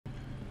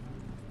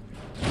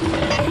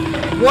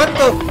What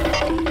the?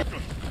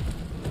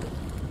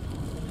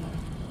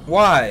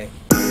 Why?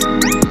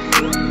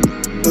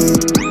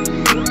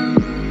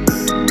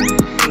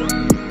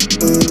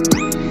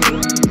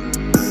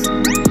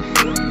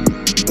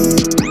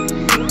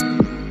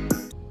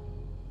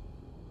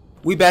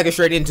 We backing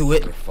straight into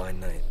it. Fine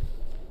night,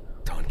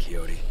 Don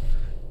Quixote.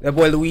 That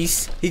boy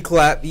Luis, he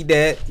clapped, he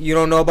dead. You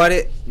don't know about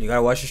it? You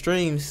gotta watch the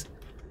streams.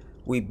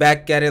 We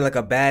back at it like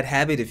a bad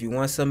habit. If you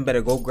want something,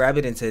 better go grab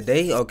it in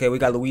today. Okay, we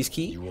got Luis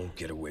Key. You won't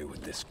get away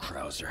with this,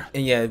 Krauser.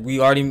 And yeah, we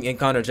already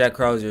encountered Jack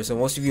Krauser. So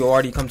most of you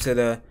already come to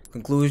the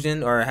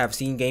conclusion or have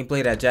seen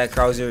gameplay that Jack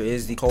Krauser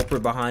is the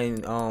culprit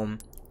behind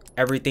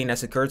everything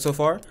that's occurred so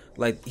far.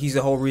 Like, he's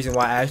the whole reason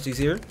why Ashley's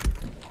here.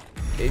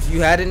 If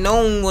you hadn't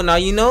known, well, now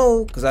you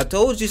know, because I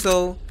told you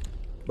so.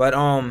 But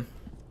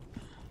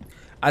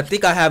I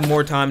think I have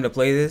more time to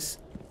play this,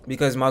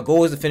 because my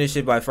goal is to finish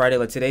it by Friday.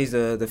 Like, today's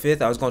the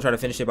 5th. I was going to try to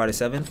finish it by the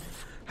 7th.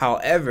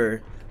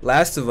 However,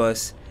 Last of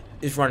Us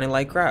is running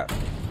like crap.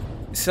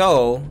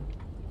 So,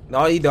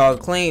 Naughty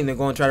Dog claimed they're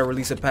going to try to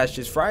release a patch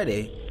this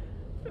Friday.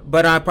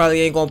 But I probably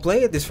ain't going to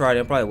play it this Friday.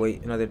 I'll probably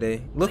wait another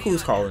day. Look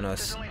who's calling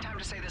us. There's only time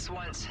to say this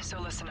once, so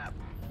listen up.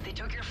 They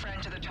took your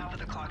friend to the top of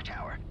the clock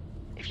tower.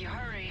 If you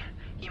hurry,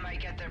 you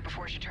might get there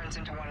before she turns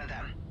into one of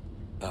them.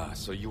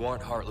 So you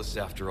aren't heartless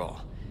after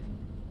all.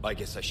 I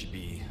guess I should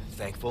be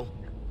thankful.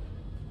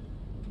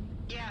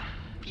 Yeah,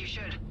 you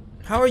should.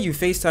 How are you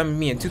FaceTiming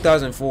me in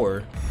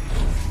 2004?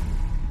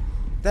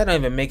 That don't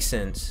even make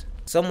sense.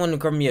 Someone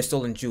recovered me a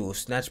stolen jewel,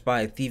 snatched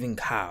by a thieving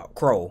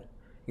crow.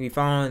 Can be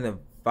found in the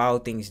vile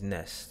thing's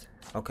nest.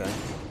 Okay.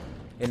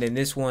 And then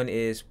this one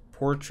is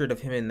portrait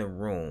of him in the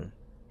room,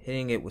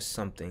 hitting it with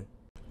something.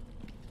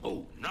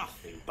 Oh,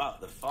 nothing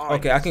but the fire.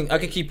 Okay, I can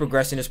keep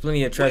progressing. There's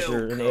plenty of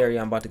treasure in the area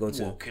I'm about to go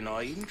to. What can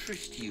I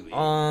interest you in?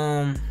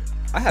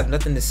 I have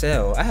nothing to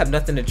sell. I have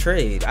nothing to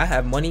trade. I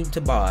have money to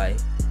buy.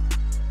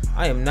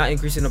 I am not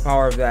increasing the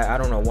power of that. I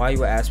don't know why you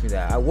would ask me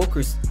that. I will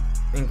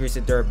increase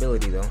the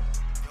durability though.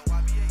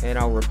 And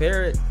I'll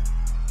repair it.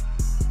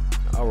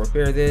 I'll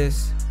repair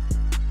this.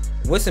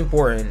 What's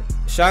important?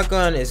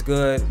 Shotgun is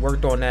good.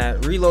 Worked on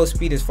that. Reload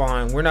speed is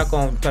fine. We're not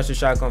going to touch the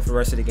shotgun for the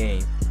rest of the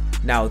game.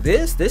 Now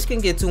this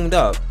can get tuned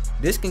up.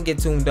 This can get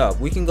tuned up.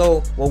 We can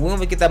go, well, we don't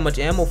even get that much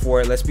ammo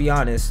for it, let's be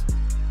honest.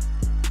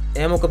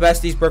 Ammo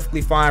capacity is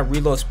perfectly fine.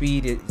 Reload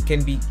speed, it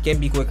can be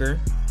quicker.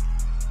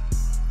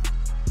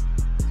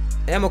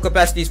 Ammo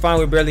capacity is fine.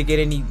 We barely get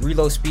any.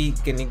 Reload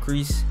speed can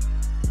increase.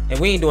 And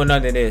we ain't doing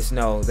none of this.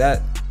 No,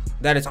 that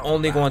is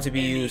only going to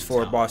be used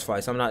for boss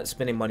fights. I'm not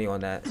spending money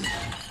on that.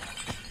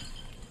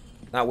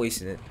 Not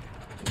wasting it.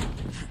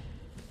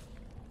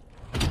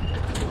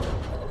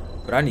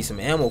 But I need some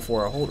ammo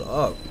for it. Hold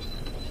up.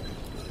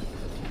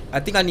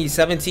 I think I need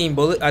 17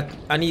 bullet.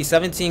 I need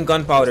 17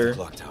 gunpowder.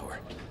 Clock tower.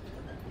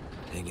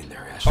 Hang in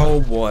there, Ashley. Oh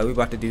boy, we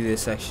about to do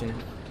this section.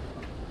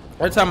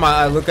 Every time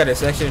I look at a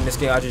section in this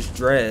game, I just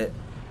dread.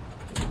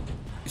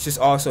 It's just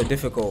all so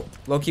difficult.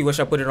 Low-key wish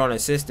I put it on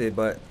assisted,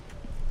 but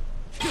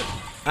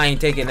I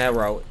ain't taking that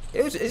route.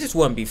 It just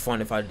wouldn't be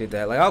fun if I did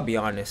that. Like, I'll be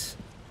honest.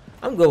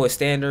 I'm good with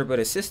standard, but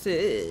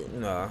assisted,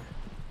 nah.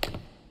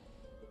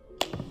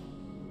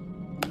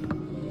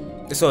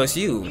 So it's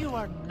you. You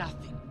are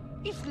nothing,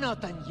 if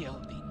not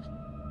unyielding,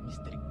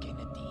 Mr.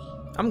 Kennedy.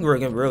 I'm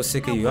getting real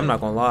sick of you. I'm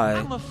not gonna lie.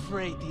 I'm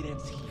afraid it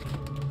ends here.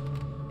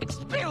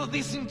 Expel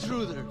this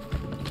intruder.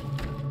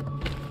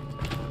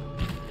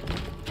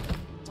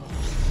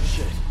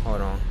 Shit.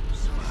 Hold on.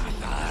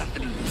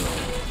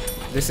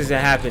 This isn't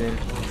happening.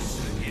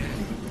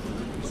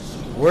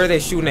 Where are they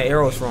shooting the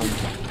arrows from?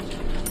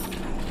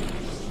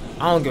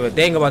 I don't give a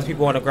dang about the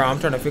people on the ground. I'm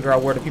trying to figure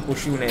out where the people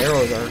shooting the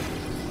arrows are.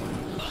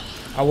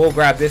 I will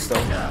grab this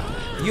though.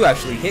 You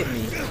actually hit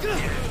me.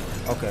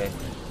 Okay.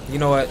 You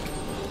know what?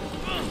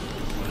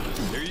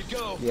 There you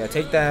go. Yeah,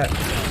 take that.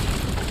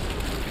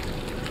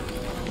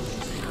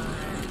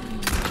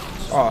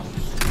 Oh.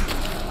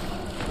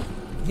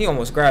 He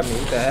almost grabbed me.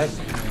 What the heck?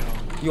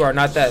 You are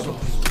not that.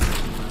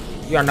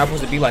 You are not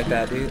supposed to be like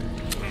that, dude.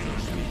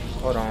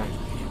 Hold on.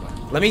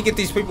 Let me get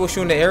these people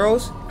shooting the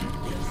arrows.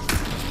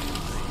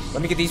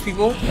 Let me get these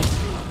people.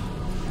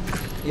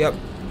 Yep.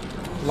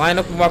 Line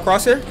up with my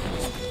crosshair.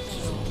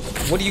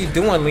 What are you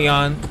doing,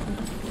 Leon?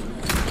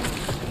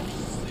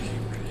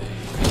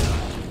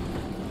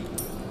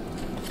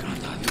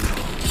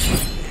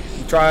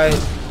 You tried.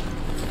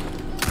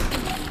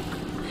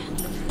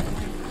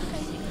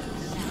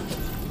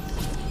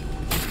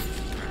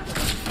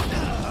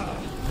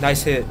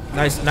 Nice hit.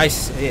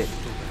 Nice hit.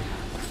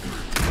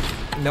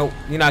 Nope.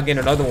 You're not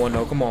getting another one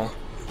though. Come on.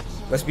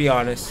 Let's be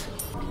honest.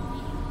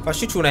 If I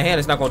shoot you in the hand,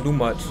 it's not gonna do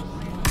much.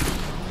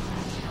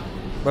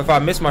 But if I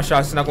miss my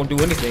shots, it's not gonna do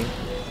anything.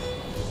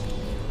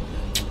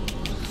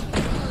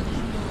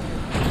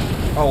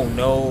 Oh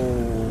no.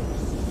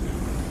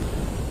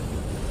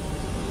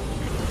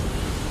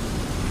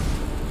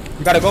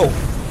 You gotta go.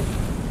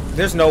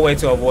 There's no way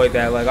to avoid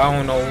that. Like, I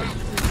don't know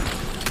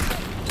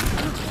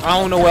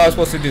what I was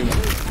supposed to do.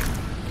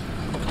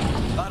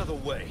 Out of the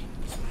way.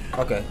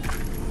 Okay.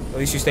 At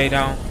least you stay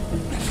down.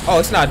 Oh,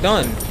 it's not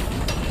done.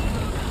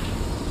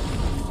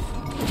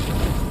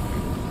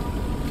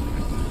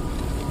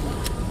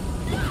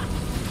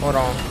 Hold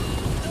on.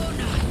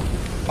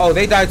 Oh,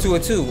 they died to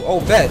it too.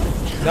 Oh, bet.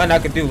 Nothing I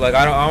could do. Like,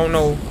 I don't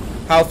know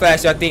how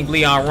fast y'all think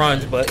Leon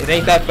runs, but it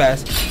ain't that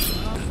fast.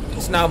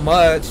 It's not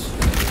much.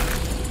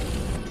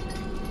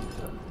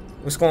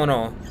 What's going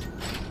on?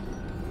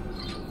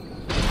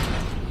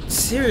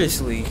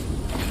 Seriously?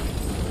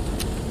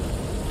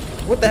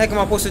 What the heck am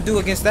I supposed to do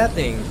against that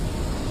thing?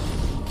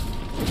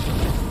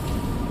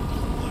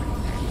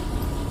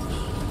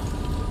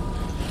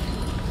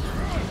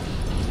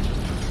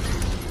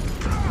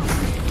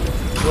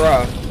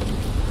 Bruh.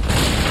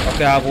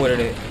 Okay, I avoided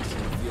it.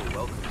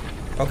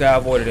 Okay, I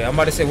avoided it. I'm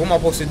about to say, what am I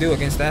supposed to do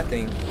against that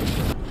thing?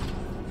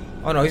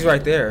 Oh no, he's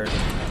right there.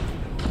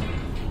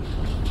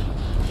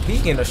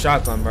 He's getting a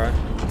shotgun, bruh.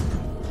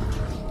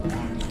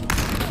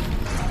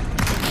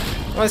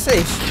 I want to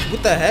say,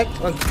 what the heck?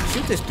 Like,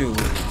 shoot this dude.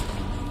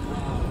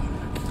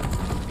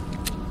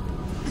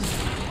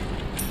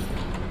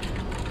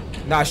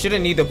 Nah, I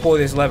shouldn't need to pull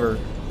this lever.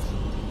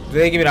 Do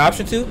they give me the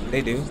option to?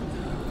 They do.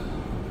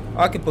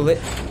 Oh, I can pull it.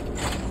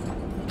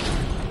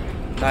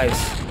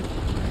 Nice.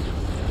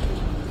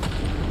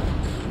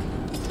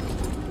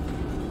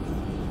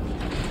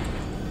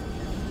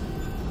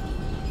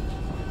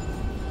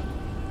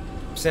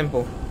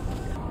 Simple.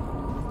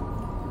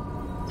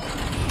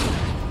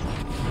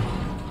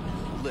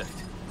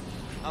 Lift.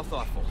 How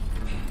thoughtful.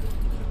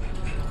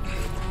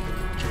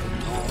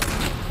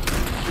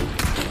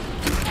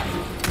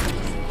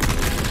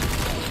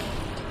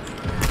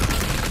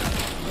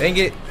 Dang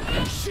it.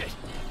 Shit.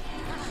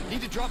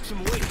 Need to drop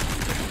some weight.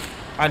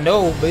 I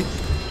know, but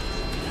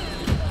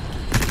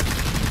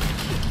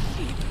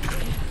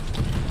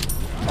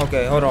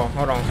okay, hold on.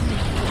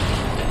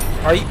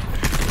 Are you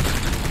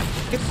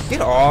get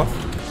off?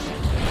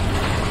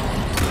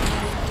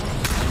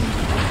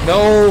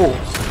 No.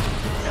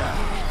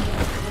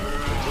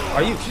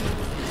 Are you?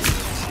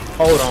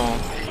 Hold on.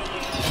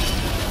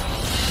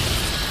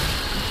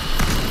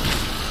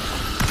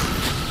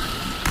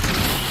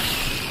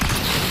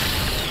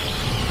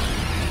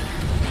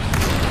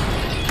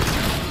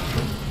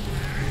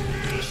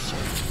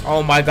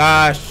 Oh my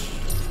gosh.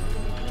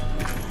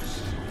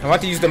 I'm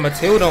about to use the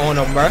Matilda on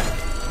him, bruh.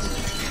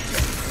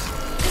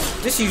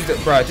 Just use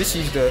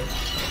the,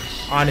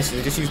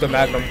 honestly, just use the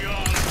Magnum.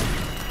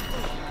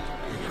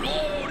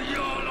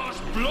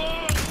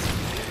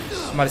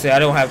 I'm about to say, I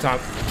don't have time.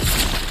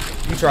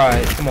 You try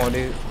it. Come on,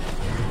 dude.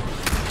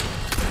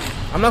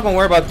 I'm not gonna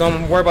worry about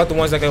them. Worry about the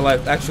ones that can,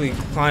 like, actually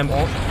climb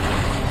on.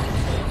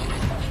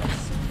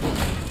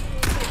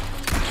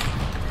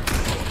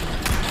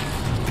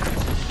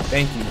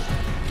 Thank you.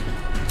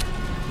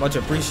 Much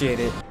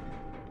appreciated.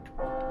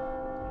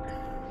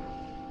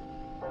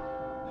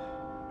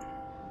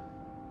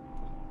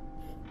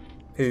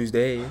 Who's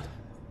Dave?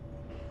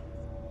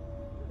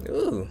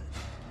 Ooh.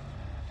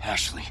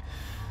 Ashley.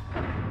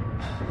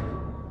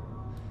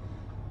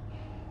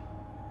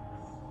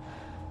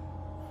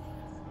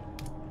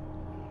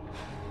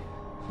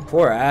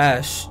 Poor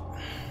Ash.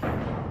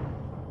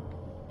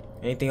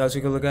 Anything else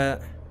we could look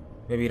at?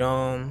 Maybe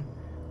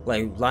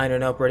like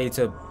lining up ready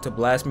to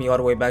blast me all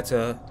the way back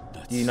to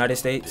the United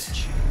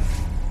States.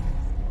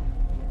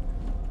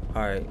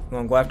 Alright, we're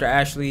gonna go after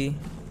Ashley.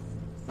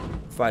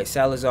 Fight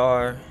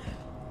Salazar.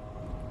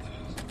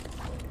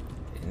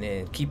 And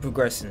then keep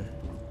progressing.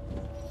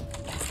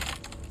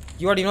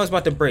 You already know it's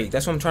about to break.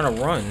 That's what I'm trying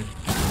to run.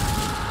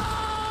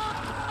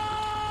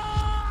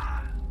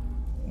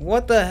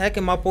 What the heck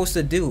am I supposed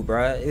to do,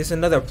 bruh? It's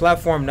another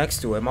platform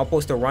next to it. Am I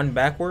supposed to run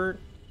backward?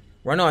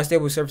 Run on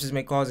unstable surfaces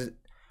may cause it.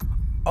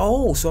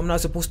 Oh, so I'm not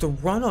supposed to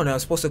run on it. I'm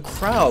supposed to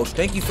crouch.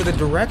 Thank you for the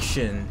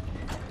direction.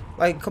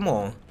 Like, come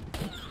on.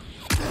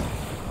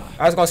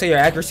 I was gonna say your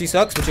accuracy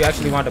sucks, but you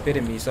actually wound up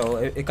hitting me, so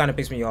it kind of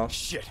pissed me off.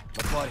 Shit,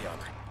 my body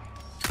armor.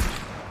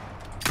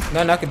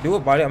 Nothing I can do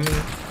about it. I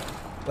mean,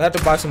 we'll have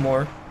to buy some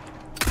more.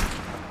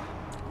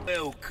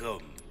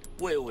 Welcome.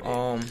 Well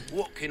then,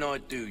 what can I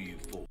do you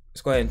for?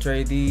 Let's go ahead and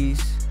trade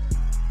these.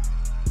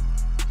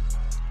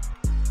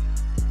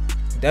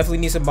 Definitely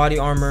need some body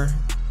armor.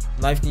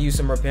 Knife can use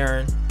some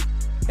repairing.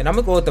 And I'm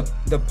gonna go with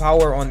the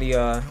power on the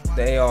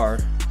AR.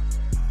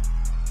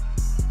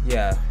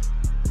 Yeah.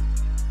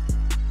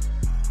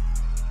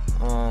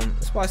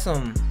 Let's buy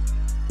some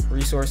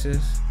resources.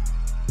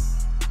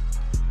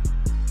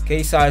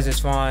 Case size is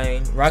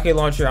fine. Rocket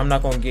launcher I'm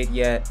not gonna get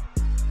yet.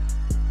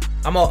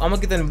 I'm gonna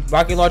get the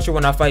rocket launcher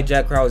when I fight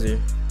Jack Krauser.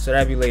 So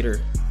that'll be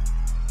later.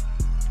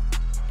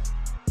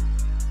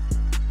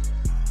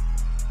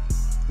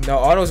 No,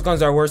 all those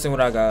guns are worse than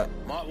what I got.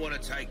 Might want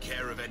to take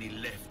care of any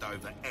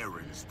leftover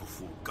errands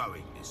before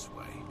going this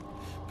way.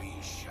 Be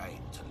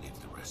ashamed to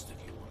live the rest of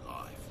your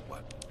life.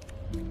 What?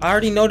 I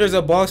already know there's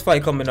a boss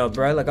fight coming up,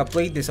 bro. Like I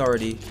played this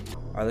already.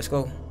 All right, let's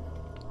go.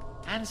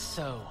 And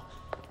so,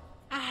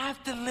 I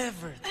have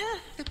delivered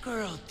the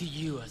girl to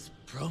you as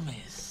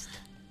promised.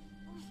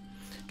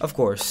 Of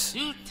course.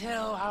 Do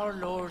tell our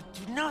Lord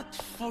to not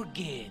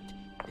forget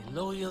the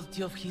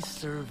loyalty of his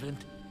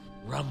servant,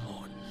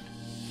 Ramon.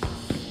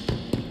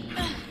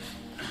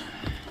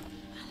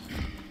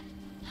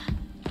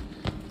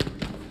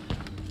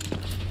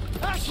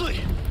 Ashley!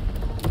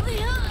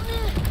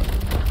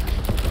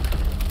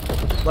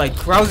 Like,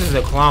 Krauser's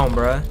a clown,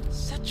 bruh.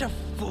 Such a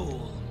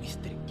fool,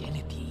 Mr.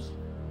 Kennedy.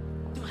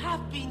 To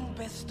have been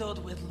bestowed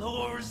with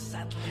Lord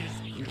Sattler's.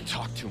 You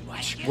talk too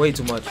much. Way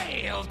too much.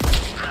 Failed.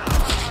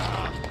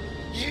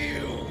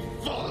 You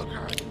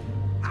vulgar,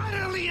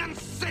 utterly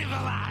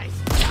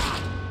uncivilized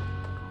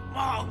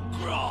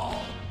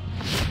Mongrel.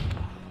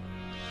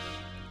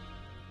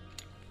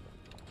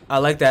 I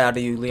like that out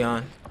of you,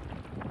 Leon.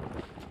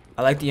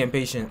 I like the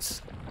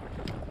impatience.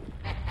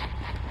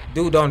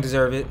 Dude don't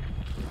deserve it.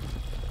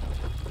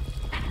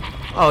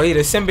 Oh, he the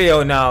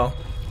symbiote now.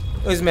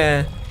 Who's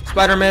man?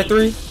 Spider-Man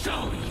 3?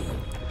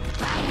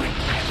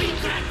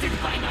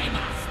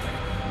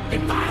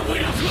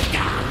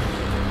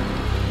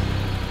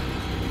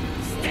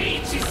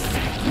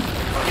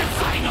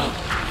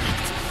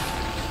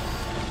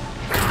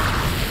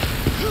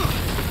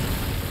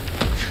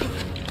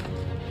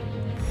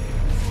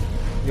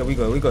 Yeah, we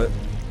good, we good.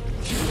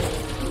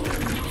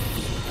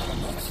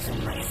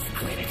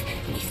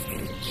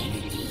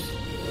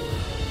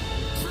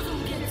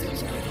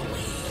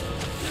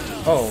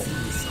 Oh,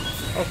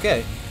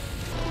 okay.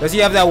 Does he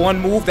have that one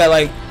move that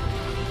like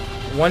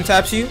one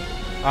taps you?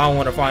 I don't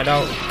want to find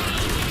out.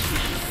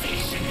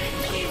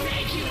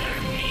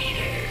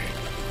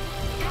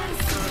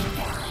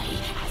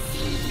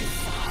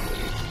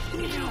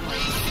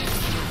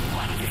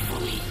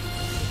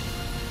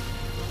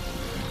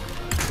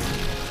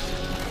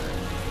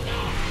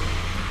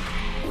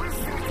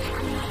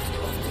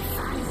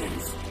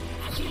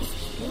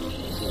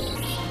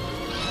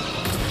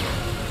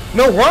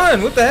 No,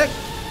 run! What the heck?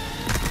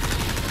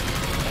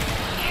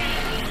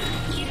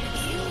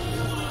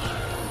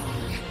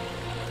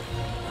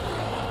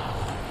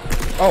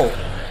 Oh.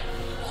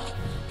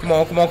 Come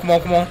on, come on, come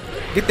on, come on.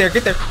 Get there,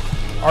 get there.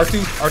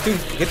 R2,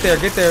 R2. Get there,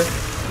 get there.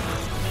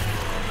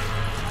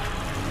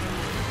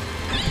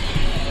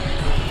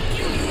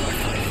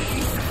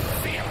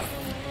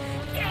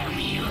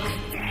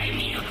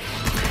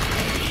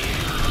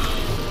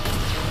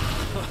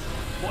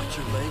 Watch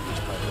your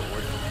language, my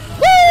lord.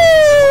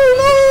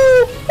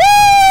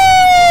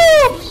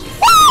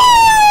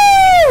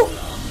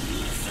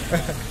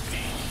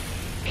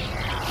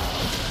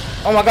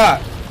 Oh my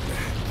god.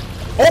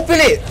 Open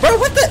it! Bro,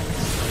 what the?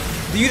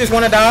 Do you just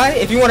want to die?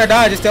 If you want to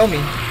die, just tell me.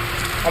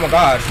 Oh my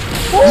gosh.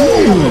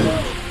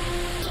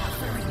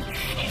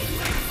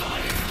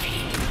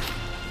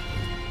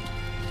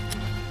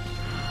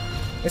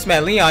 This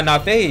man Leon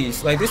not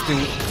phased. Like this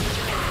dude.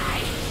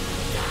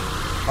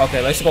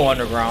 Okay, let's go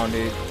underground,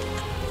 dude.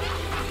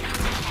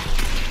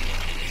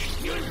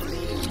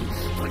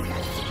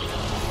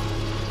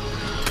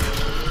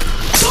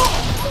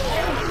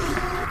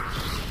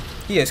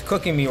 He is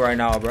cooking me right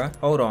now, bruh.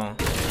 Hold on.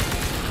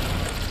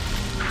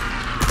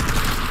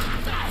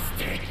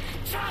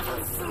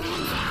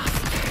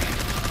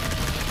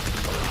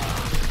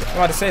 I'm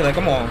about to say, like,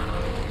 come on.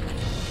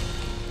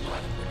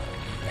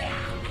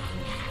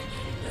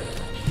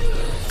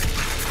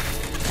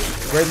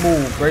 Great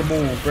move, great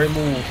move, great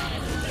move.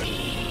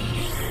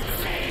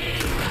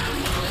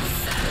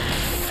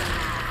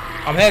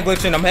 I'm head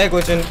glitching, I'm head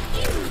glitching.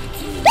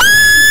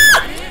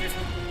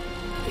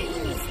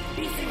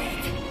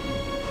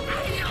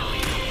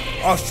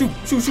 Oh, shoot,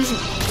 shoot, shoot, shoot.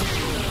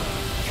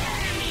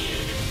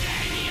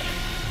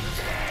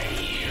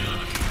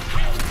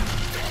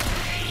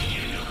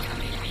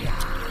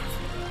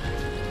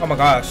 Oh my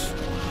gosh.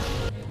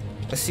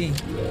 Let's see.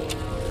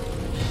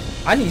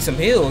 I need some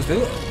heals,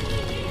 dude.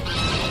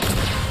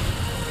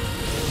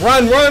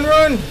 Run, run,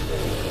 run.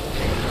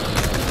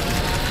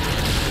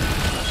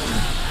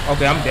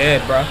 Okay, I'm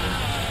dead, bro.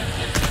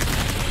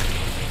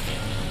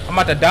 I'm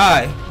about to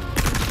die.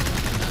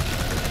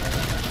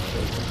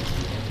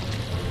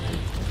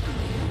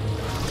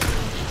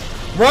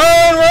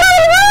 Run,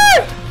 run,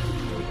 run!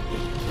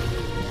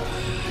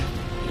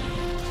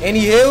 Any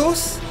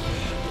heals?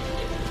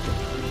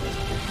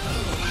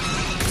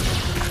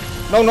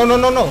 No, no, no,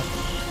 no, no.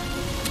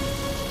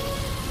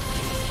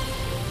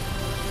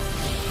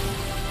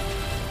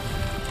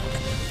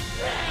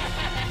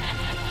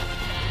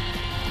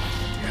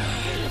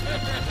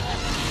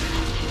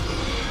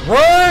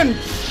 Run!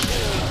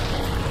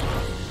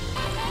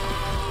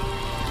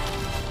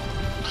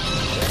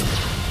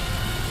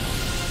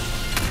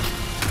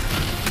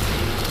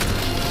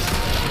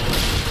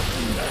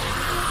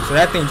 So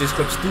that thing just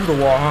clips through the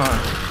wall,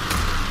 huh?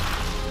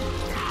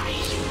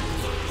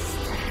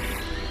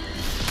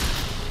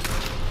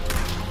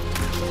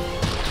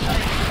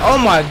 Oh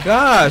my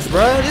gosh,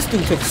 bro. This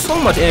dude took so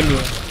much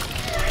ammo.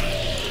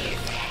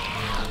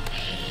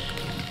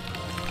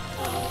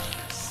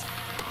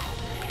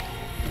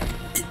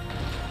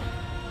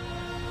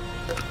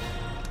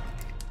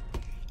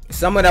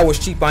 Some of that was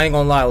cheap, I ain't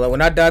gonna lie. Like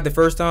when I died the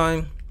first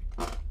time,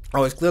 I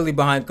was clearly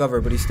behind cover,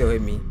 but he still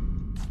hit me.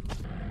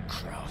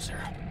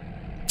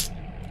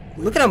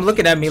 Look at him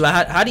looking at me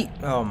like, how do you...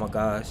 Oh my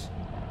gosh.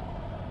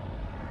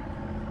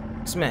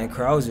 This man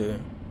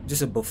Krauser,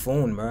 just a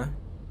buffoon, bro.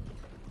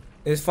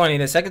 It's funny,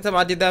 the second time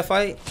I did that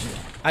fight,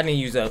 I didn't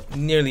use up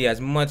nearly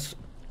as much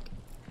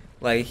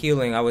like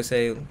healing, I would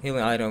say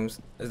healing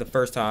items is the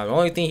first time. The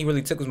only thing he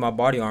really took was my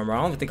body armor.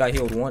 I don't think I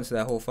healed once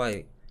that whole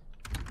fight.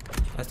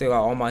 I still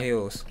got all my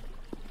heals.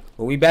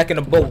 But we back in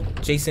the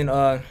boat chasing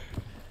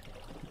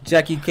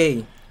Jackie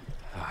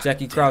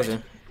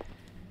Krauser.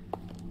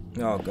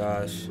 Oh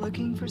gosh.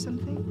 Looking for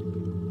something?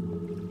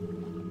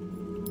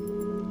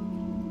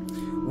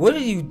 What are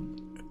you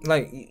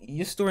like?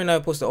 Your story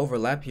not supposed to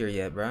overlap here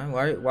yet, bro.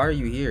 Why are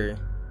you here?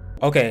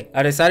 Okay,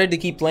 I decided to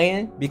keep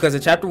playing because the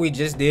chapter we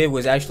just did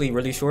was actually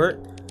really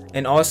short,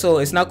 and also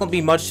it's not gonna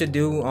be much to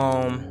do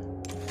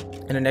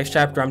in the next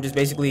chapter. I'm just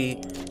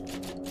basically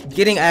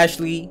getting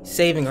Ashley,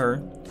 saving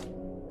her,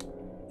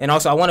 and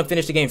also I want to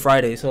finish the game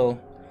Friday, so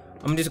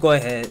I'm gonna just go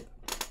ahead,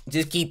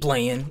 just keep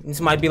playing.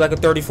 This might be like a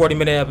 30-40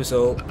 minute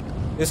episode.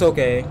 It's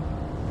okay.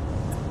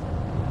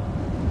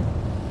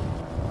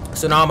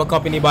 So now I'm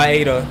accompanied by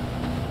Ada,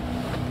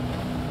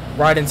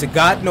 riding to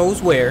God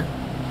knows where.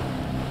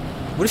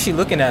 What is she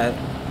looking at?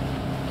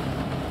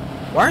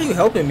 Why are you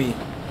helping me?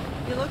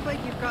 You look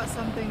like you've got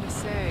something to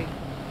say.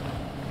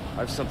 I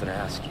have something to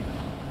ask you.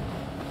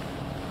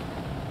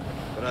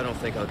 But I don't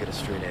think I'll get a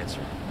straight answer.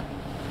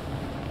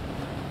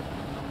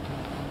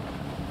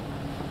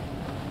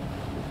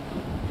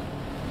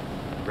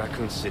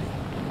 Raccoon City.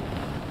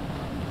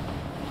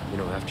 You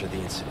know, after the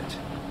incident,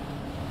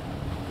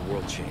 the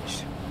world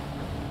changed.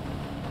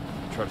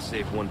 Try to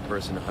save one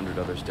person, 100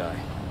 others die.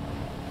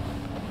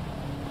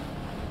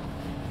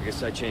 I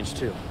guess I changed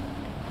too.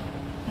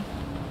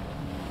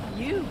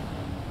 You?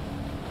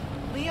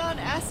 Leon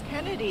S.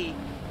 Kennedy.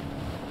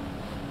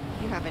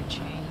 You haven't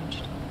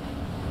changed.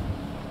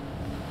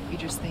 You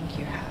just think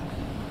you have.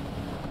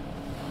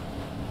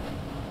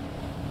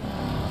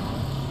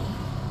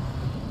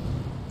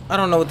 I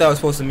don't know what that was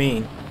supposed to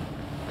mean.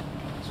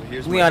 So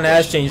here's Leon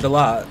has changed a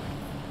lot.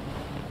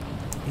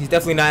 He's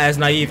definitely not as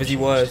naive as he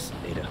was.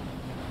 Ada.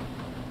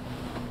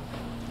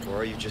 Or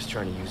are you just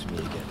trying to use me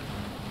again?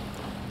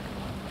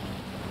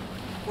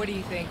 What do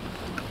you think?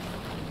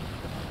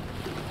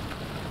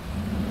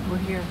 We're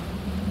here.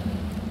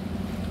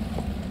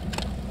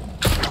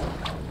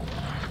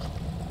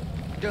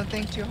 Don't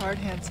think too hard,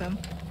 handsome.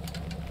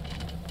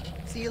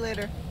 See you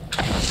later.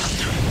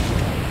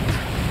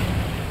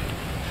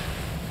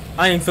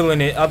 I ain't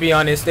feeling it, I'll be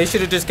honest. They should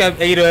have just kept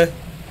Ada.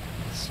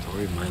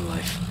 Story of my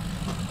life.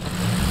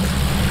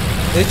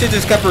 They should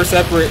just kept her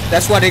separate.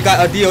 That's why they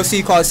got a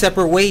DLC called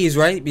Separate Ways,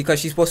 right? Because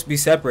she's supposed to be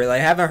separate.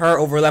 Like, having her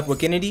overlap with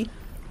Kennedy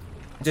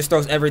just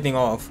throws everything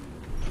off.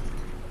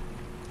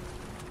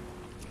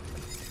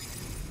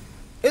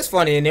 It's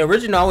funny, in the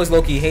original I was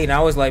low-key hating. I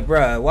was like,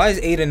 bruh, why is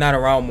Ada not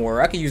around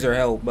more? I could use her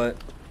help, but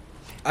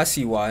I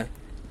see why.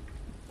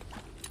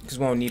 Because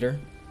we don't need her.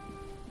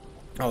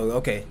 Oh,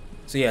 okay.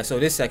 So yeah, so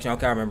this section,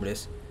 okay, I remember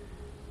this.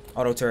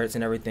 Auto turrets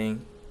and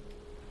everything.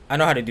 I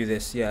know how to do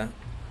this, yeah.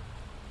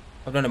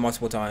 I've done it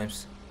multiple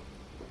times.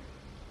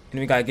 And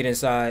we gotta get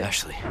inside.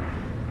 Ashley.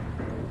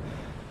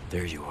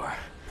 There you are.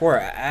 Poor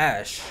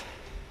Ash.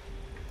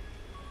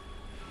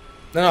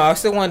 No, I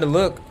still wanted to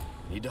look.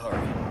 Need to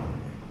hurry.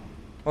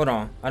 Hold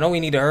on. I know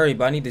we need to hurry,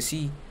 but I need to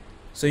see.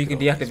 So you can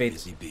deactivate.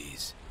 Busy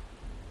bees.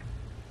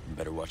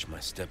 Better watch my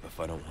step if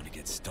I don't want to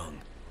get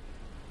stung.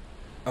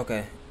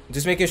 Okay.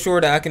 Just making sure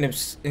that I can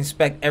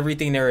inspect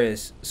everything there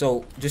is.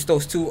 So just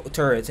those two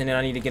turrets, and then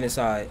I need to get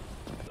inside.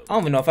 I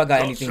don't even know if I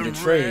got anything to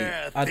trade.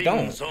 I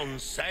don't. On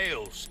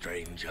sale,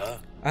 stranger.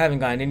 I haven't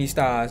gotten any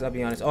stars, I'll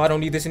be honest. Oh, I don't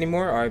need this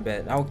anymore? Alright,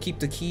 bet. I'll keep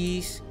the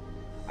keys.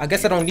 I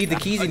guess I don't need the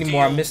keys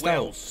anymore. I missed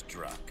out.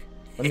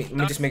 Let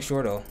me just make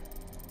sure though.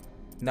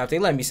 Now if they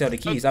let me sell the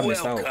keys, I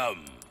missed out.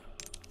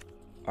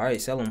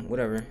 Alright, sell them.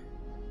 Whatever.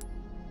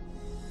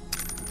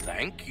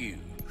 Thank you.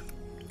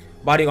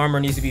 Body armor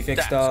needs to be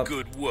fixed up.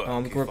 Good work,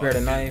 We can repair the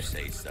knife.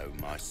 Say so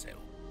myself.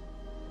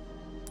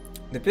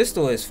 The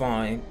pistol is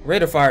fine.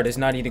 Rate of fire does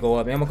not need to go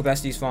up. Ammo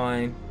capacity is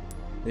fine.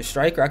 The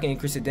striker, I can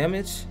increase the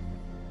damage.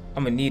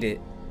 I'm gonna need it.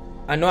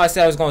 I know I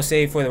said I was gonna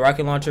save for the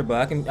rocket launcher,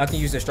 but I can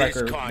use the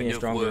striker This kind being of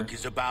stronger. work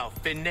is about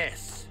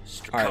finesse.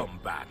 All right. Come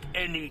back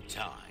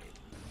anytime.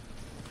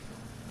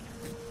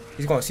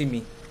 He's gonna see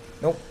me.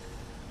 Nope.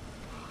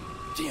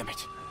 Damn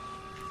it.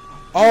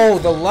 Oh,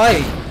 the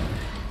light.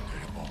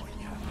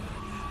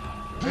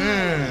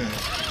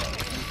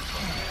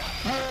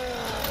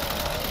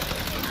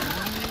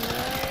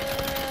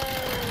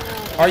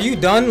 Are you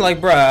done?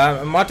 Like, bruh,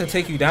 I'm about to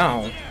take you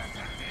down.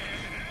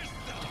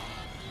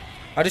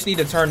 I just need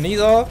to turn these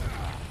off.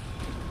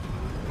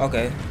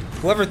 Okay.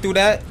 Whoever threw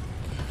that,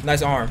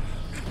 nice arm.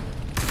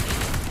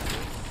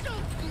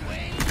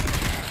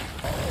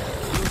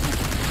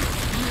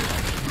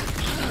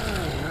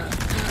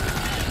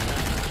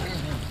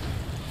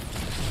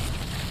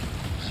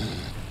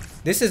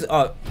 This is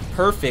a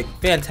perfect,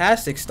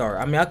 fantastic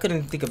start. I mean, I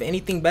couldn't think of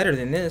anything better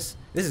than this.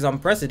 This is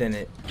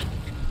unprecedented.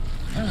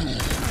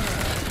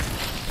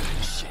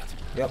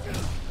 Yep.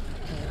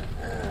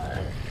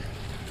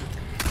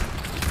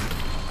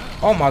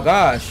 Oh my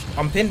gosh.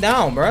 I'm pinned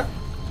down, bruh.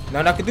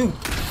 Nothing I can do.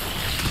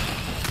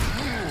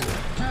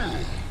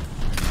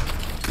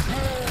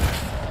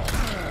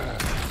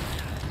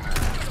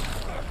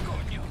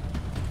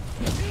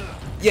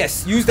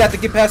 Yes, use that to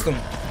get past him.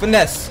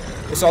 Finesse.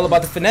 It's all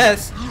about the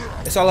finesse.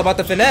 It's all about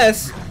the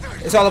finesse.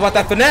 It's all about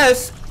that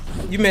finesse.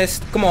 You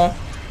missed. Come on.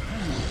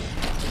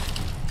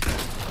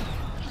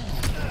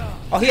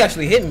 Oh, he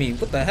actually hit me.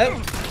 What the heck?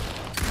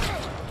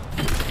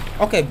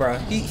 Okay, bro.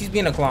 He's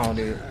being a clown,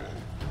 dude.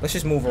 Let's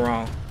just move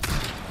around.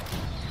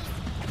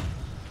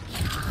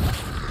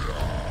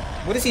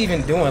 What is he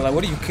even doing? Like,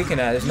 what are you kicking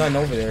at? There's nothing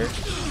over there.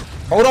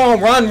 Hold on.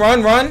 Run,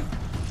 run, run.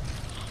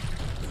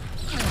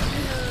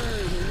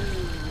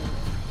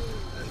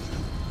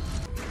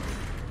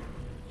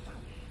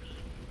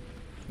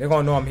 They're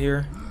gonna know I'm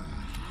here.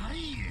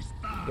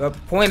 Yup.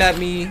 Point at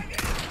me.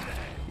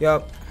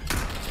 Yup.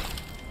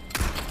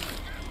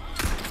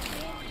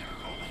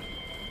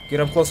 Get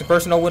up close and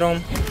personal with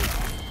him.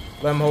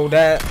 Let him hold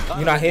that.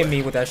 You're not hitting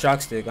me with that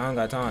shock stick. I don't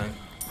got time.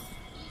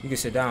 You can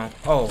sit down.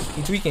 Oh,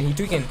 he tweaking. He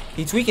tweaking.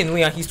 He tweaking,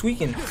 Leon. He's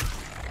tweaking.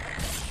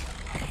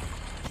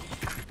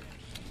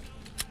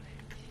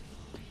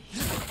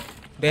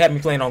 They had me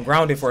playing on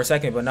grounded for a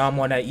second, but now I'm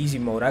on that easy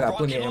mode. I got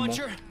plenty of ammo.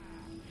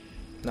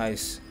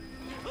 Nice.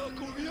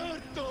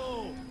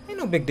 Ain't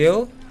no big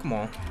deal. Come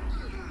on.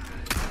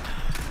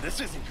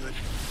 This isn't good.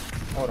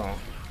 Hold on.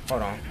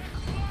 Hold on.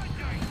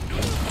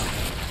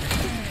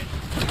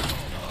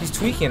 He's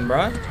tweaking,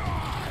 bruh.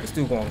 This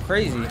dude going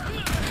crazy.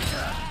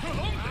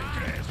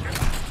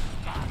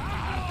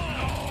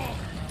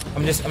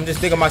 I'm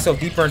just digging myself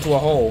deeper into a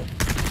hole.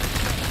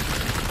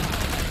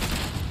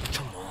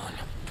 Come on.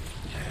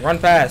 Run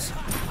past.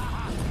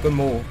 Good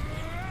move.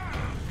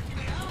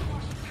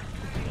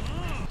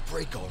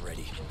 Break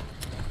already.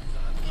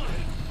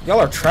 Y'all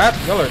are trapped.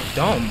 Y'all are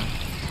dumb.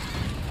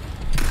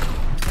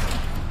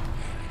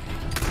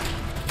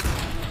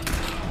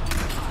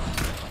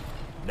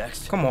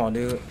 Next. Come on,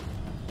 dude.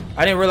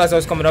 I didn't realize I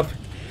was coming up.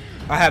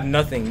 I have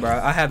nothing, bro.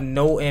 I have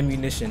no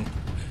ammunition.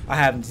 I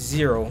have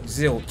zero.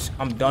 Zilch.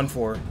 I'm done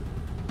for.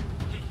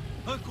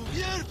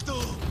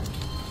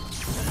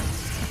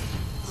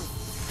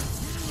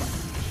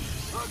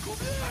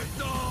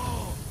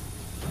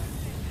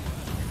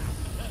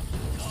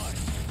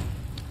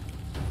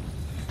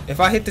 If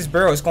I hit this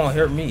barrel, it's gonna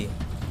hurt me.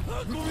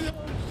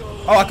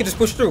 Oh, I can just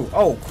push through.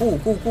 Oh, cool,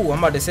 cool, cool. I'm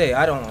about to say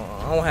I don't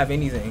have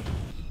anything.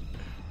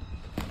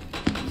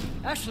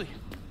 Ashley!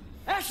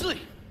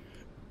 Ashley!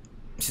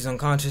 She's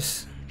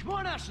unconscious. Come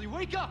on, Ashley,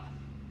 wake up!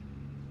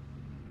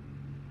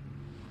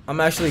 I'm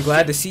actually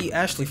glad to see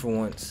Ashley for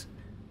once.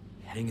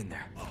 Hang in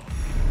there.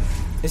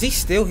 Is he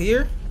still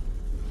here?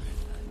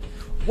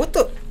 What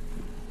the?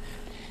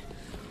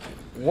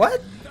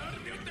 What?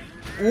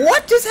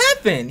 What just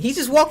happened? He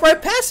just walked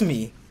right past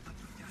me.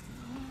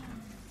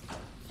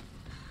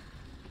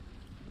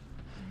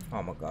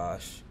 Oh my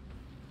gosh.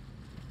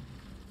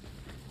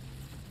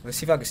 Let's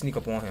see if I can sneak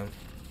up on him.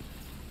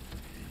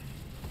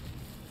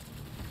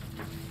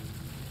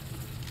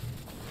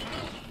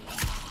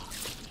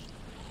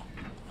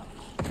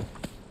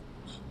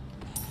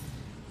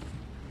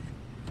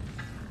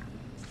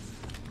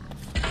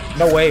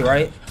 No way,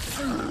 right?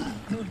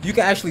 You can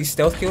actually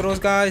stealth kill those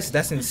guys?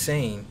 That's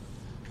insane.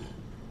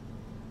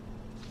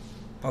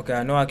 Okay,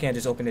 I know I can't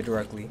just open it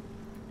directly.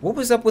 What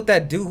was up with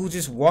that dude who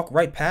just walked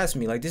right past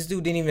me? Like, this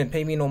dude didn't even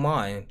pay me no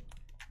mind.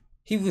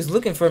 He was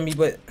looking for me,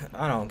 but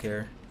I don't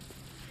care.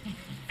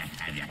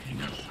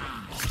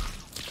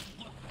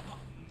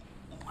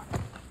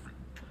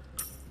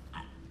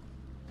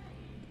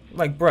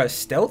 Like, bruh,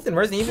 stealth in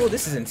Resident Evil?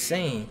 This is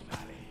insane.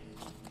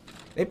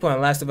 They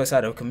putting Last of Us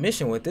out of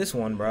commission with this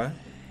one, bruh.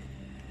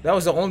 That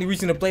was the only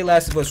reason to play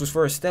Last of Us was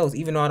for stealth,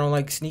 even though I don't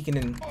like sneaking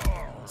in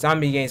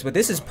zombie games. But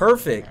this is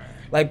perfect.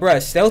 Like,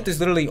 bruh, stealth is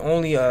literally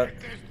only a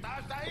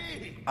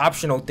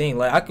optional thing.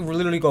 Like, I could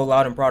literally go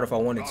loud and proud if I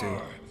wanted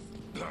to.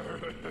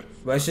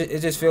 But it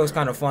just feels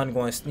kind of fun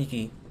going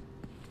sneaky,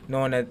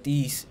 knowing that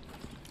these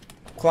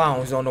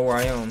clowns don't know where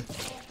I am.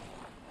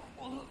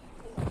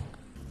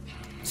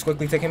 Let's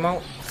quickly take him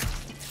out.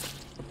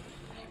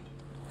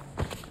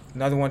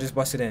 Another one just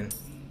busted in.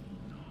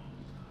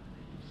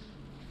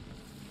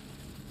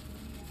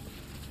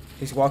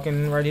 He's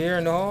walking right here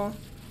in the hall.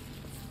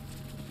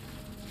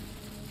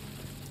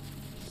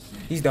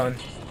 He's done.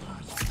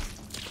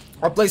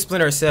 I'll play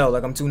Splinter Cell.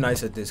 Like, I'm too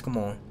nice at this. Come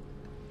on.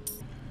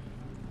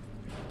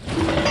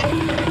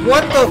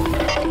 What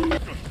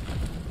the?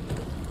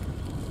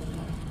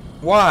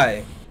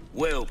 Why?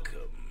 Welcome.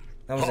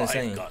 That was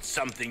insane. I've got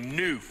something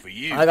new for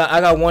you. I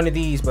got one of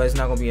these, but it's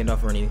not gonna be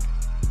enough for any.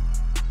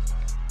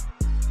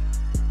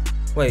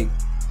 Wait,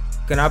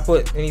 can I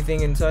put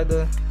anything inside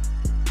the?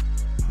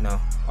 No.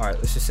 All right,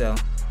 let's just sell.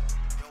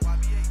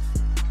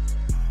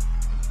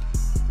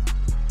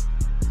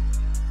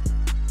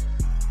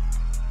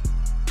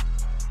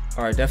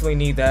 All right, definitely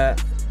need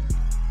that.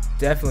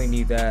 Definitely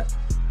need that.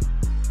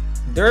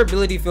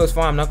 Durability feels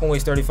fine. I'm not gonna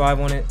waste 35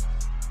 on it.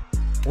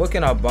 What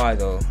can I buy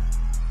though?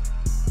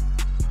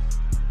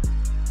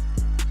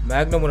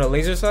 Magnum with a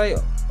laser sight?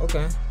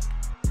 Okay.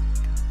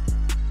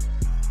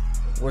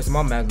 Where's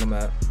my Magnum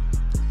at?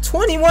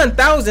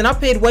 21,000. I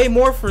paid way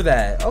more for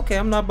that. Okay,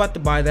 I'm not about to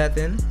buy that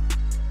then.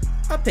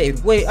 I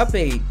paid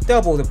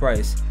double the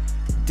price.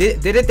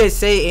 Didn't they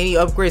say any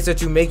upgrades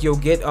that you make you'll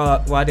get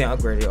well, I didn't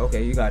upgrade it.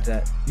 Okay, you got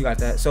that. You got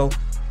that. So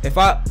if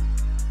I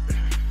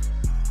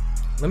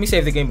let me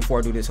save the game before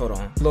I do this. Hold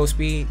on. Low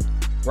speed,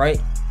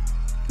 right?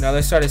 Now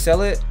let's try to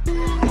sell it. Nah.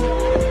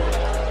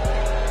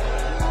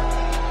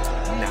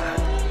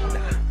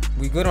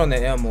 We good on the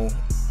ammo.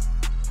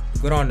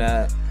 Good on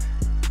that.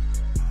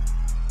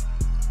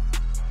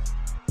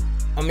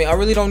 I mean, I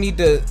really don't need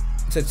to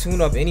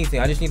tune up anything.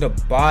 I just need to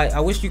buy.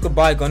 I wish you could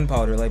buy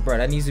gunpowder. Like, bro,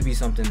 that needs to be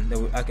something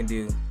that I can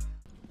do.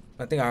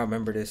 I think I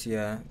remember this,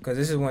 yeah. Because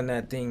this is when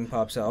that thing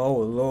pops out. Oh,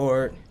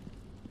 Lord.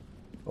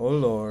 Oh,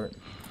 Lord.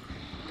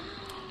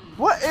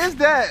 What is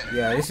that?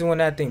 Yeah, this is when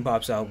that thing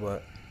pops out,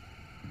 but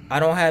I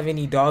don't have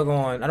any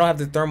doggone. I don't have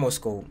the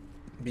thermoscope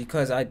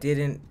because I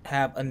didn't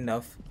have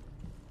enough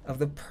of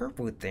the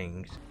purple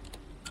things.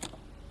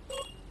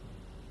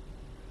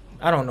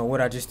 I don't know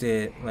what I just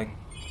did. Like,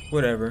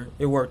 whatever.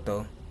 It worked,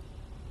 though.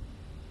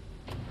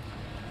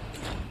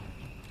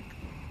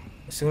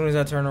 As soon as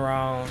I turn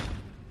around,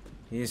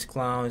 this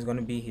clown is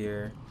gonna be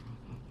here.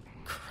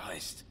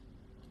 Christ.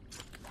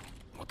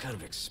 What kind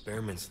of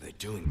experiments are they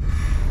doing?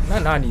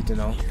 Not I need to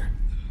know.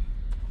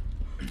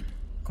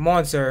 Come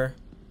on, sir.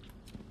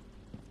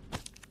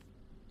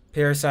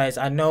 Parasites.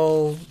 I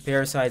know.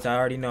 Parasites. I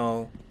already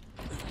know.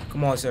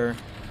 Come on, sir.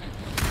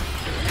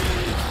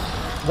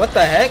 What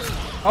the heck?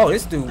 Oh,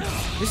 this dude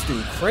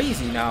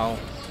crazy now.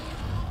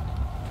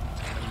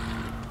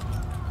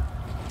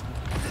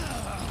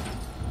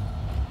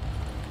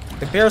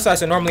 The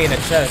parasites are normally in the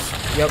chest.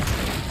 Yep.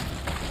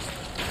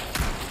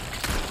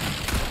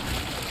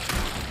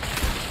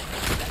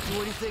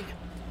 Do anything?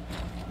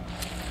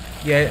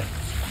 Yeah,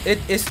 it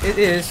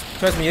is.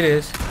 Trust me, it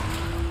is.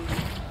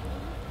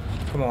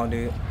 Come on,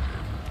 dude.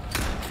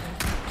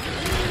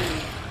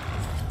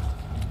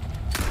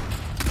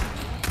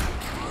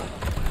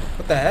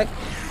 What the heck?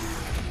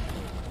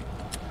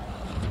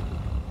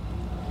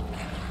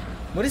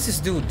 What is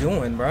this dude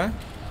doing, bruh?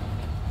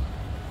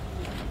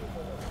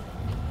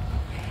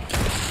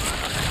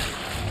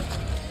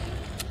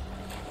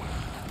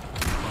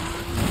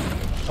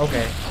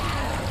 Okay.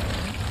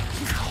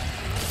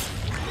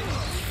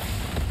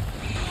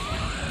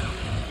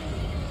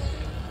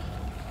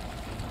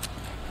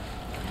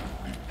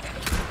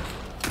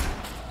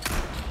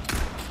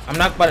 I'm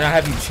not about to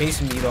have you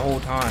chasing me the whole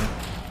time.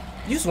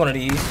 Use one of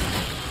these.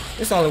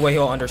 It's the only way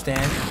he'll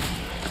understand.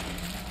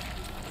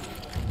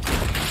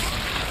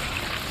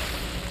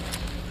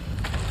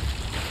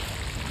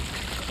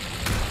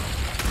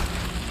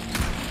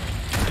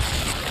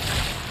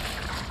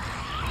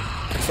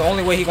 It's the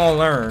only way he gonna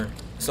learn.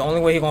 It's the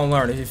only way he gonna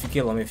learn is if you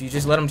kill him. If you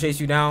just let him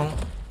chase you down,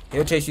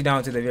 he'll chase you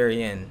down to the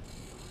very end.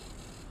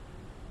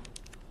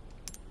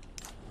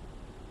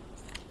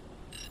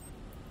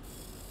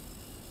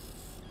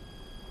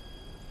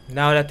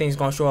 Now that thing's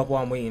gonna show up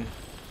while I'm waiting.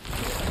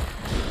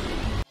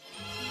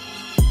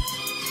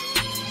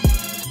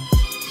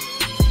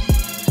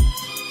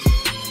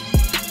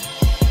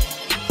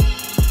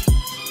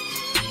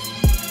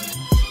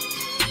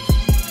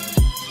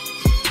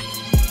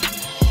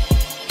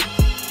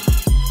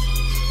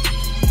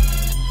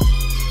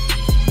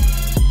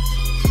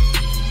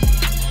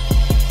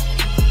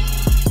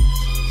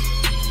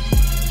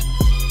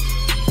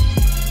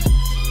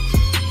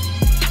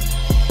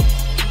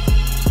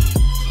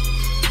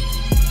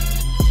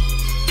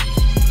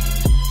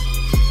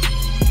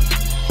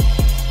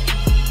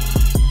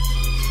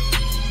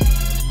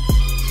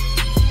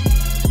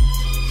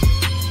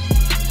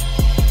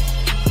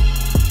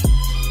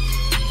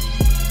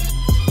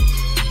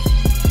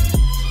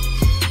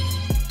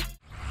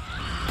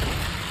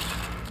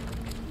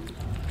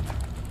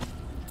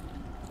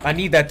 I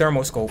need that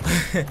thermoscope.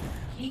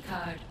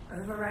 Keycard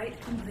override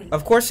complete.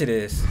 Of course it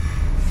is.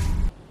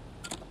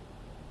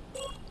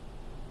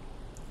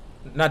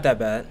 Not that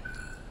bad.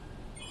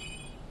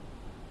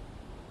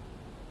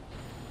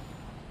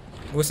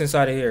 What's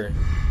inside of here?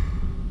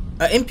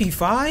 A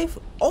MP5?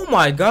 Oh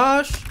my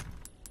gosh.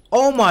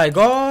 Oh my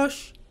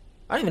gosh.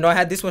 I didn't even know I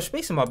had this much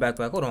space in my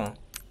backpack. Hold on.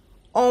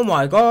 Oh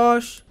my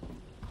gosh.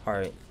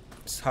 Alright.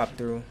 Let's hop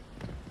through.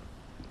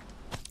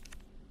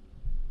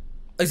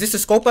 Is this the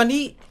scope I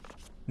need?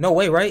 No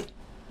way, right?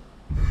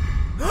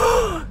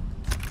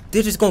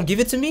 They're just gonna give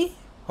it to me?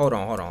 Hold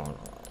on, hold on.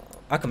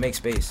 I can make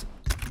space.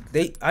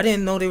 I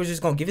didn't know they were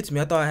just gonna give it to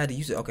me. I thought I had to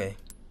use it. Okay.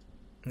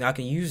 Now I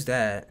can use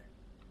that.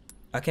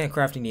 I can't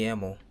craft any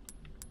ammo.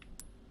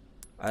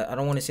 I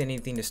don't want to send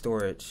anything to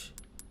storage.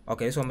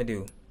 Okay, that's what I'm gonna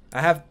do.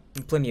 I have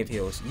plenty of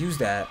heals. Use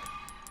that.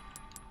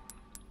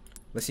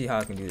 Let's see how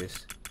I can do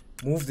this.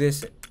 Move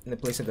this in the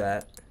place of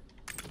that.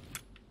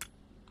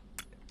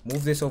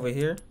 Move this over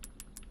here.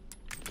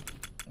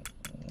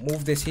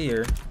 Move this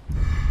here.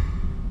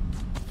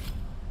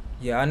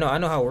 Yeah, I know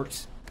how it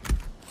works.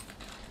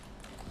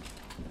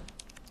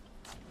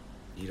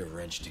 Need a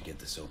wrench to get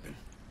this open.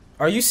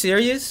 Are you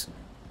serious?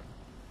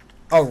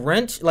 A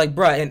wrench? Like,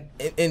 bruh,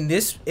 in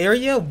this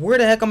area, where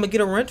the heck I'm gonna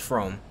get a wrench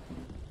from?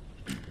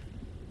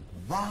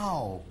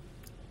 Wow.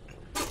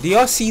 Do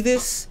y'all see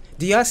this?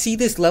 Do y'all see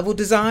this level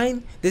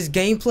design? This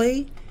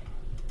gameplay?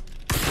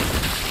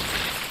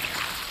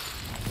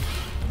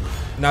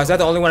 Now, is that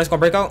the only one that's gonna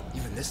break out?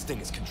 Even this thing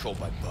is controlled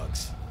by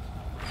bugs.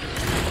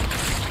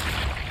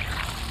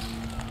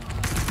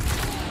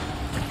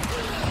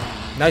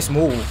 Nice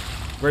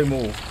move. Great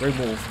move. Great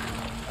move.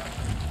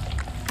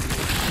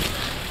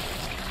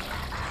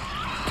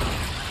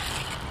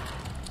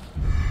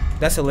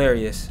 That's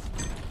hilarious.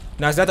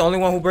 Now, is that the only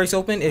one who breaks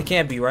open? It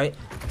can't be, right?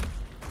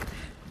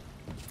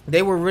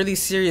 They were really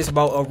serious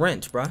about a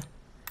wrench, bruh.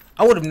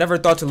 I would have never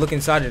thought to look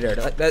inside of there.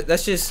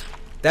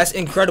 That's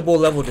incredible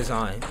level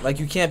design. Like,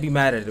 you can't be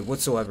mad at it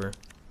whatsoever.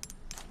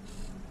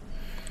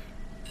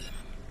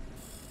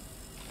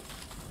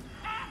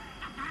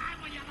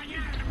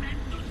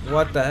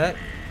 What the heck?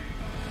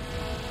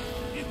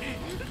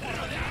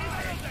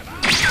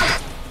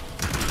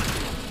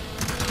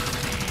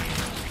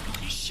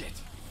 Shit.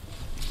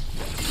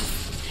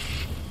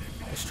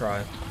 Let's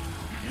try.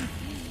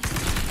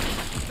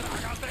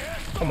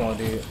 Come on,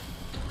 dude.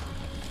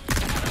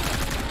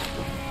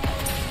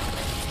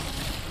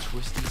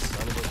 Twisty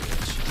son of a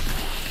bitch.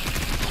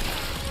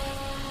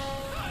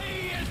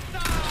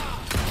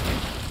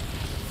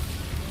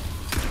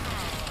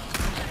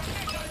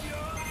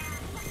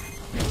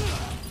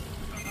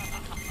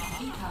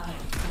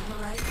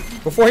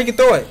 Before he could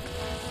throw it,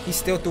 he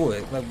still threw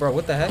it. Like, bro,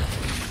 what the heck?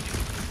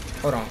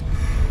 Hold on.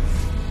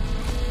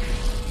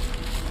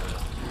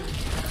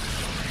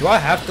 Do I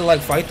have to, like,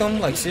 fight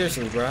them? Like,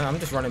 seriously, bro. I'm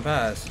just running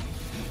past.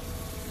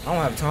 I don't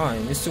have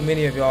time. There's too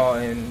many of y'all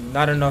and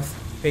not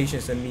enough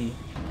patience in me.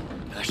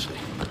 Ashley.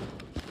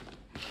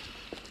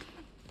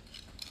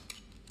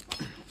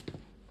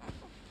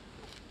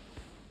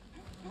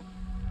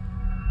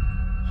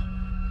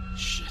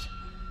 Shit.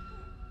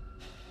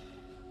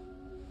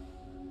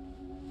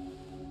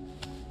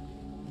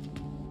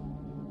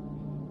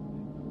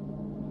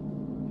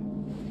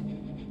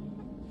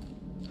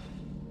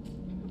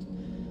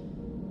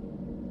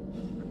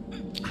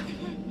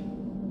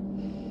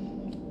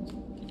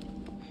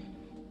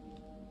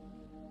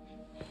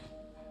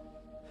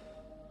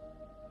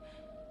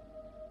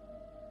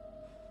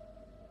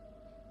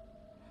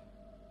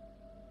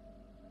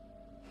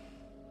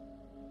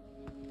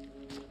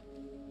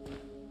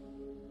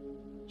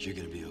 You're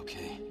gonna be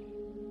okay.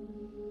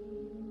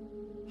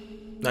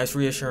 Nice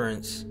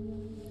reassurance.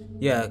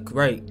 Yeah,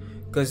 right.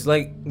 Because,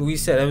 like we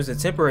said, it was a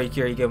temporary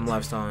cure he gave him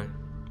last time.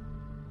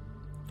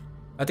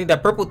 I think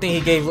that purple thing he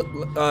gave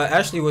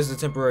Ashley was a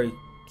temporary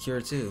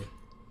cure, too.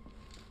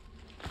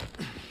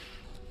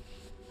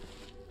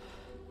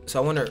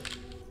 So I wonder...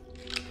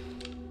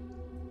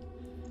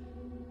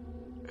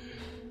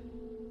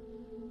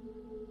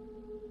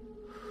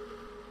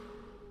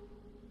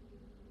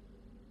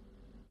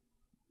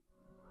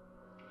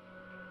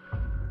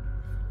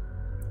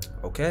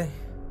 Okay,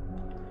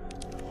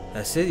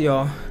 that's it,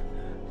 y'all.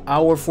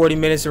 Hour 40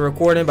 minutes of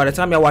recording. By the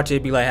time y'all watch it,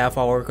 it'd be like half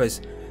hour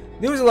because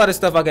there was a lot of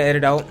stuff I could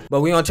edit out.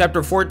 But we on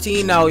chapter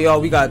 14 now,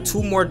 y'all. We got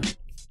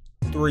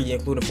three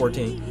including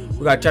 14.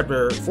 We got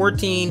chapter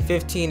 14,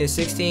 15, and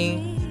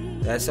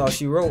 16. That's all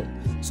she wrote.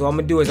 So what I'm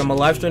gonna do is I'm gonna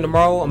live stream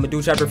tomorrow. I'm gonna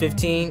do chapter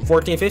 15,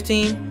 14,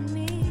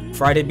 15.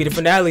 Friday be the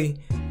finale.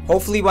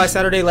 Hopefully by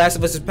Saturday, Last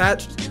of Us is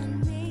patched.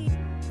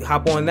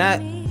 Hop on that,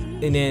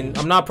 and then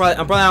I'm probably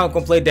not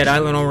gonna play Dead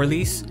Island on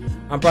release.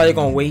 I'm probably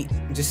gonna wait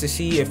just to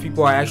see if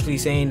people are actually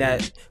saying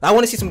that. I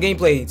want to see some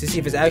gameplay to see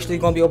if it's actually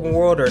gonna be open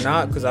world or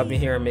not, because I've been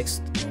hearing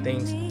mixed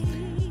things.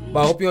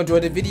 But I hope you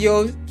enjoyed the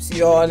video. See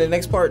y'all in the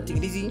next part. Take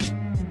it easy.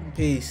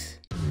 Peace.